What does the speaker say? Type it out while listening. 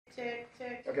Check.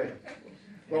 Okay.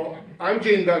 Well, I'm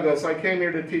Gene Douglas. I came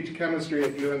here to teach chemistry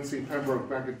at UNC Pembroke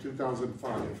back in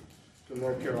 2005 to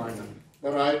North Carolina.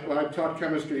 But I've taught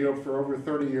chemistry for over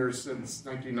 30 years since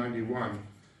 1991.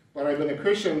 But I've been a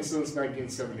Christian since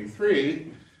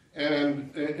 1973.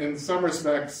 And in some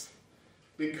respects,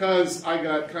 because I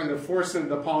got kind of forced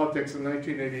into politics in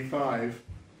 1985,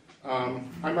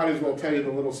 I might as well tell you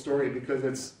the little story because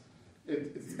it's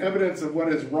evidence of what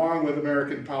is wrong with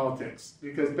American politics.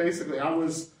 Because basically I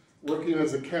was working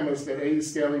as a chemist at A.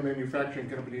 Staley Manufacturing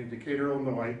Company in Decatur,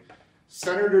 Illinois.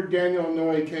 Senator Daniel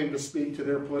Inouye came to speak to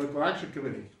their political action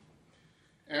committee.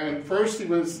 And first he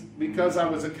was, because I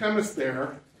was a chemist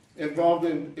there, involved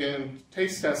in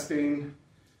taste testing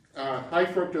high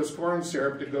fructose corn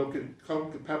syrup to go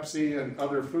Coke, Pepsi, and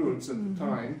other foods at the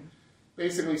time.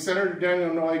 Basically, Senator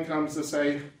Daniel Inouye comes to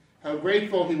say how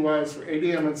grateful he was for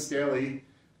ADM and Staley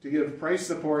to give price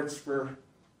supports for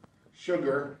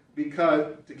sugar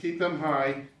to keep them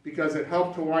high because it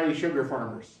helped Hawaii sugar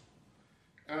farmers.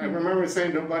 And I remember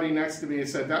saying to a buddy next to me, he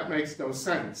said, that makes no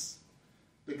sense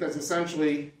because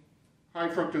essentially high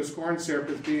fructose corn syrup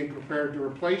is being prepared to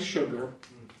replace sugar.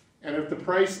 And if the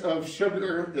price of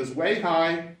sugar is way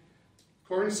high,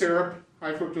 corn syrup,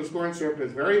 high fructose corn syrup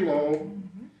is very low.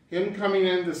 Him coming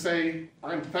in to say,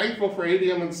 I'm thankful for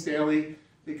ADM and Staley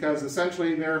because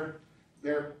essentially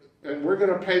and we're going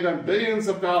to pay them billions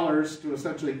of dollars to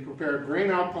essentially prepare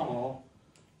grain alcohol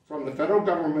from the federal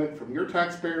government, from your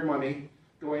taxpayer money,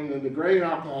 going into grain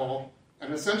alcohol.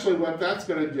 And essentially what that's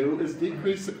going to do is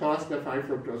decrease the cost of high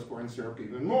fructose corn syrup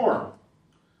even more.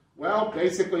 Well,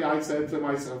 basically I said to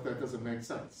myself, that doesn't make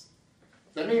sense.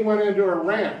 Then he went into a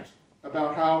rant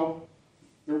about how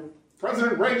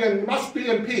President Reagan must be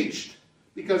impeached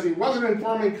because he wasn't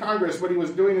informing Congress what he was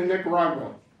doing in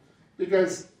Nicaragua.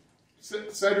 Because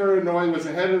Senator Inouye was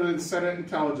the head of the Senate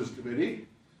Intelligence Committee,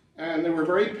 and they were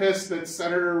very pissed that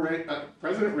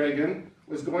President Reagan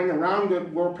was going around the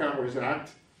War Powers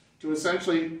Act to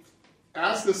essentially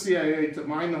ask the CIA to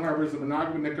mine the harbors of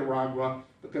Managua, Nicaragua,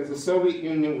 because the Soviet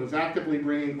Union was actively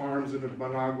bringing arms into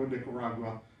Managua,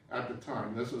 Nicaragua at the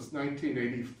time. This was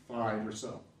 1985 or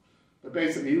so. But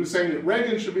basically, he was saying that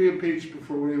Reagan should be impeached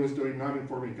for what he was doing, not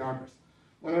informing Congress.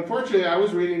 Well, unfortunately, I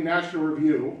was reading National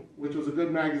Review, which was a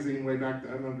good magazine way back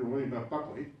then under William F.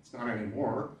 Buckley. It's not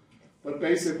anymore. But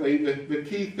basically, the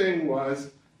key thing was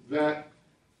that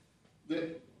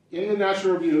in the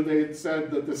National Review, they had said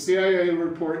that the CIA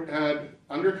report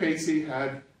under Casey,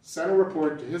 had sent a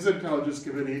report to his intelligence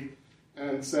committee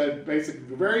and said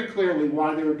basically very clearly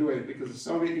why they were doing it, because the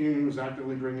Soviet Union was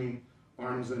actively bringing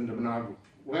arms into Managua.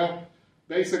 Well,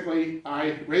 basically,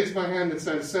 I raised my hand and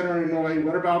said, Senator Inouye,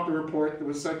 what about the report that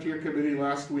was sent to your committee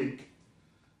last week?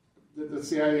 That the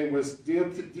CIA was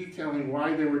detailing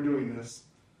why they were doing this.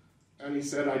 And he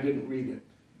said, I didn't read it.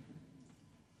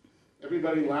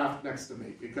 Everybody laughed next to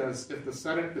me, because if the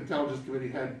Senate Intelligence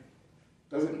Committee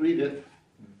doesn't read it,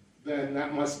 then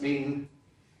that must mean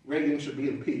Reagan should be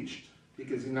impeached,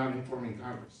 because he's not informing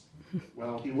Congress.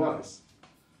 Well, he was.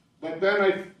 But then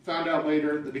I found out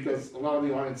later that because a lot of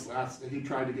the audience laughed, that he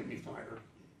tried to get me fired.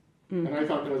 And I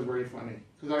thought that was very funny.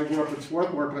 Because I grew up in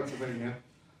Swarthmore, Pennsylvania.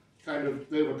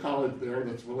 They have a college there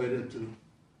that's related to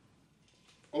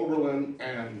Oberlin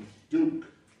and Duke.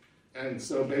 And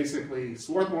so basically,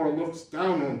 Swarthmore looks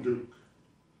down on Duke,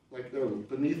 like they're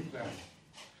beneath them.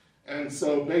 And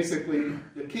so basically,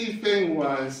 the key thing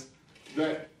was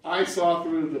that I saw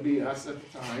through the BS at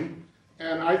the time,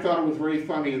 and I thought it was very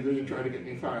funny that he tried to get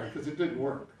me fired, because it didn't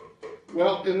work.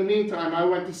 Well, in the meantime, I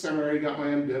went to seminary, got my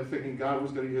MDiv, thinking God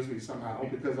was going to use me somehow,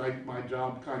 because my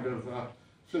job kind of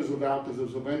fizzled out because it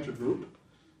was a venture group.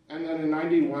 And then in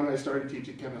 '91, I started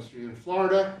teaching chemistry in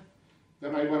Florida.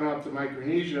 Then I went out to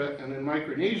Micronesia, and in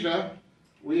Micronesia,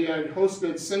 we had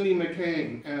hosted Cindy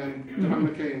McCain and John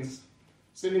McCain's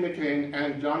Cindy McCain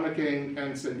and John McCain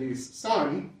and Cindy's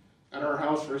son at our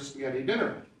house for a spaghetti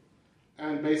dinner.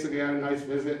 And basically I had a nice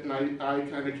visit, and I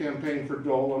kind of campaigned for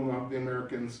Dole among the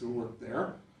Americans who worked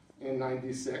there in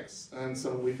 '96, and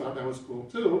so we thought that was cool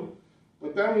too.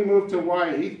 But then we moved to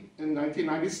Hawaii in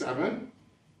 1997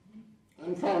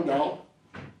 and found out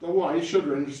the Hawaii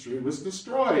sugar industry was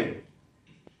destroyed.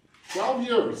 12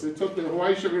 years it took the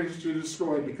Hawaii sugar industry to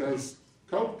destroy because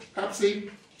Coke,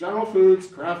 Pepsi, General Foods,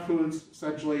 Kraft Foods,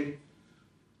 essentially,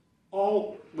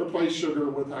 all replaced sugar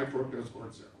with high fructose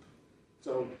corn syrup.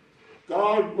 So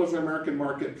God was the American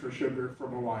market for sugar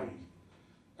from Hawaii.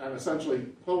 And essentially,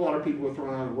 a whole lot of people were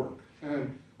thrown out of work.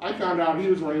 And I found out he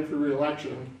was running for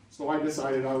re-election, so I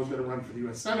decided I was going to run for the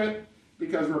U.S. Senate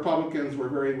because Republicans were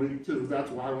very weak too.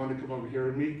 That's why I wanted to come over here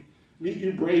and meet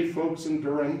you brave folks in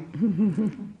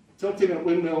Durham tilting at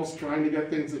windmills, trying to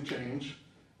get things to change.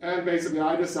 And basically,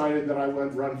 I decided that I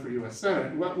would run for U.S.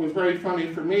 Senate. What was very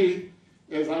funny for me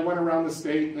is I went around the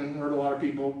state and heard a lot of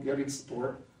people getting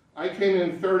support. I came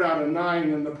in 3rd out of 9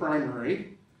 in the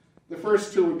primary. The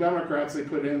first 2 were Democrats they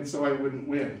put in so I wouldn't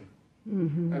win.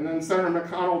 Mm-hmm. And then Senator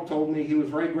McConnell told me he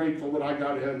was very grateful that I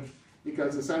got in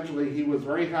because essentially he was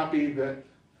very happy that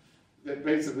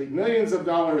basically millions of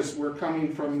dollars were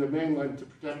coming from the mainland to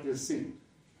protect his seat.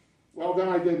 Well, then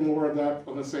I did more of that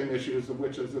on the same issues of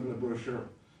which is in the brochure.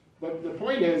 But the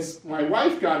point is, my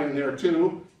wife got in there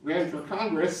too, ran for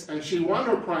Congress, and she won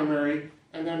her primary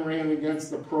and then ran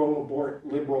against the pro-abort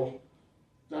liberal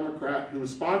Democrat who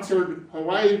sponsored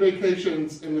Hawaii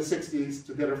vacations in the 60s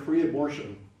to get a free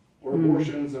abortion, or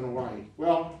abortions in Hawaii.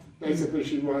 Well, basically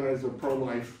she won as a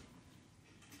pro-life,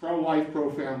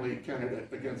 pro-family candidate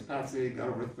against Patsy, got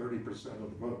over 30% of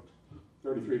the vote,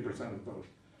 33% of the vote.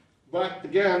 But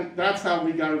again, that's how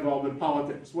we got involved in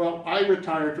politics. Well, I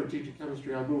retired from teaching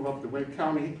chemistry. I moved up to Wake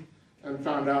County and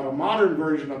found out a modern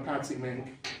version of Patsy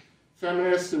Mink,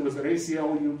 feminist who was an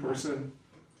ACLU person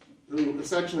who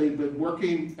essentially been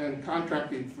working and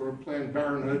contracting for Planned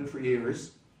Parenthood for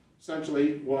years,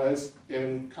 essentially was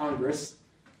in Congress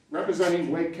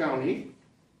representing Wake County,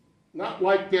 not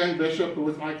like Dan Bishop, who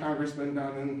was my congressman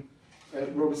down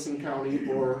in Robeson County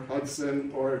or Hudson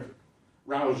or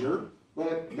Rouser.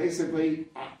 But basically,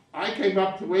 I came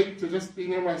up to Wake to just be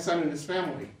near my son and his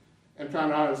family and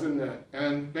found out I was in that.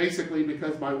 And basically,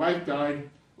 because my wife died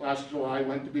last July,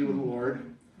 went to be with the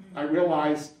Lord, I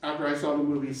realized after I saw the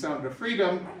movie Sound of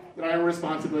Freedom that I had a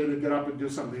responsibility to get up and do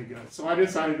something again. So I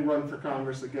decided to run for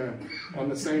Congress again on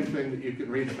the same thing that you can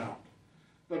read about.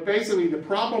 But basically, the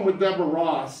problem with Deborah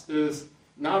Ross is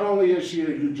not only is she a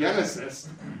eugenicist,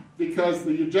 because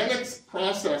the eugenics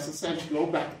process essentially go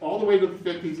back all the way to the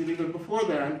 50s and even before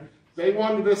then, they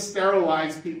wanted to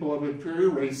sterilize people of inferior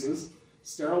races,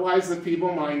 sterilize the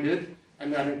feeble-minded,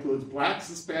 and that includes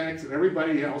blacks, Hispanics, and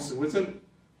everybody else who isn't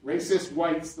racist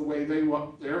whites the way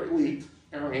they're elite,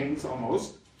 Aryans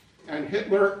almost. And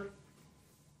Hitler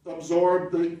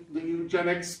absorbed the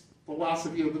eugenics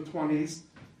philosophy of the 20s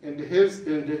into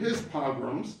his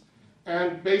pogroms.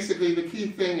 And basically the key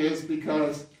thing is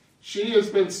because she has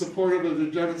been supportive of the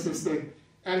eugenicist thing.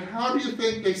 And how do you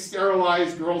think they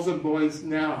sterilize girls and boys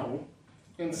now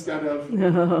instead of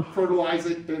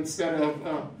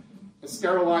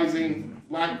sterilizing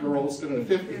black girls in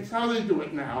the 50s? How do they do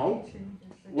it now?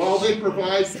 Well, they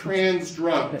provide trans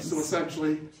drugs, so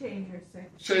essentially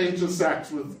change the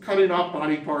sex with cutting off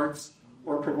body parts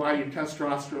or providing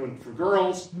testosterone for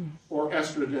girls or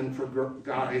estrogen for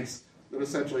guys that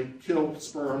essentially kill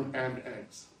sperm and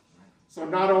eggs. So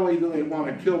not only do they want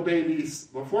to kill babies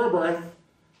before birth,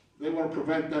 they want to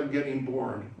prevent them getting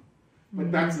born.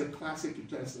 But that's the classic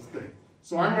eugenicist thing.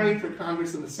 So I'm running for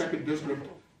Congress in the 2nd District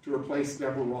to replace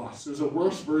Deborah Ross. There's a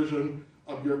worse version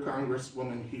of your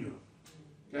congresswoman here.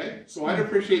 Okay? So I'd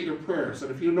appreciate your prayers.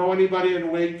 And if you know anybody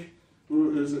in Wake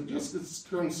who is just as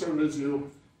concerned as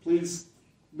you, please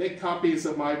make copies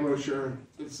of my brochure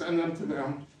and send them to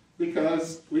them,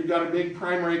 because we've got a big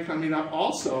primary coming up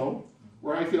also,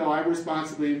 where I feel I have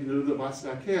responsibility to do the best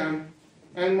I can.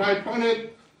 And my opponent,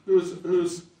 who's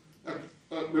a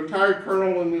retired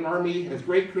colonel in the Army, has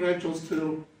great credentials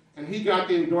too, and he got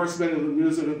the endorsement of the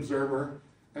News and Observer.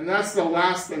 And that's the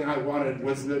last thing I wanted,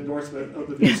 was the endorsement of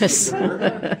the News and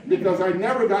Observer, because I'd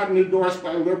never gotten endorsed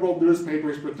by liberal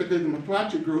newspapers, particularly the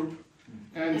McClatchy Group.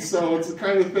 And so it's the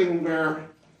kind of thing where,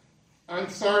 I'm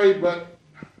sorry, but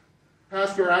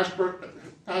Pastor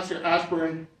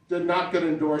Ashburn did not get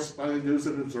endorsed by the News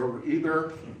and Observer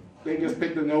either. They just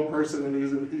picked a no person.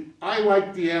 And I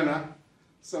like Deanna,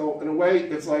 so in a way,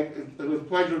 it's like it was a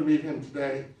pleasure to meet him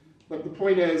today. But the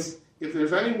point is, if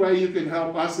there's any way you can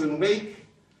help us in Wake,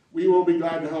 we will be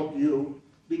glad to help you,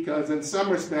 because in some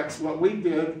respects, what we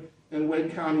did in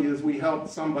Wake County is we helped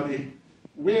somebody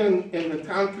win in the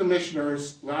town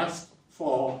commissioners last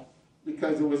fall,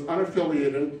 because it was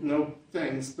unaffiliated, no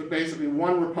things, but basically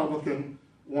one Republican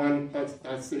won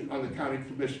on the county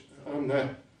commission, on the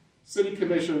city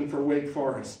commission for Wake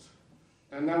Forest.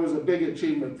 And that was a big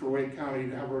achievement for Wake County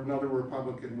to have another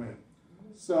Republican win.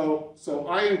 So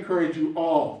I encourage you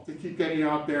all to keep getting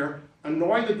out there,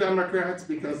 annoy the Democrats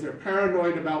because they're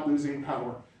paranoid about losing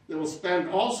power. They will spend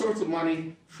all sorts of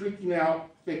money freaking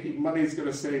out, thinking money's going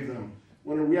to save them.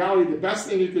 When in reality, the best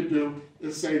thing you could do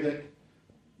is say that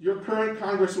your current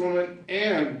Congresswoman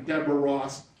and Deborah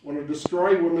Ross want to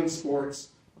destroy women's sports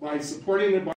by supporting the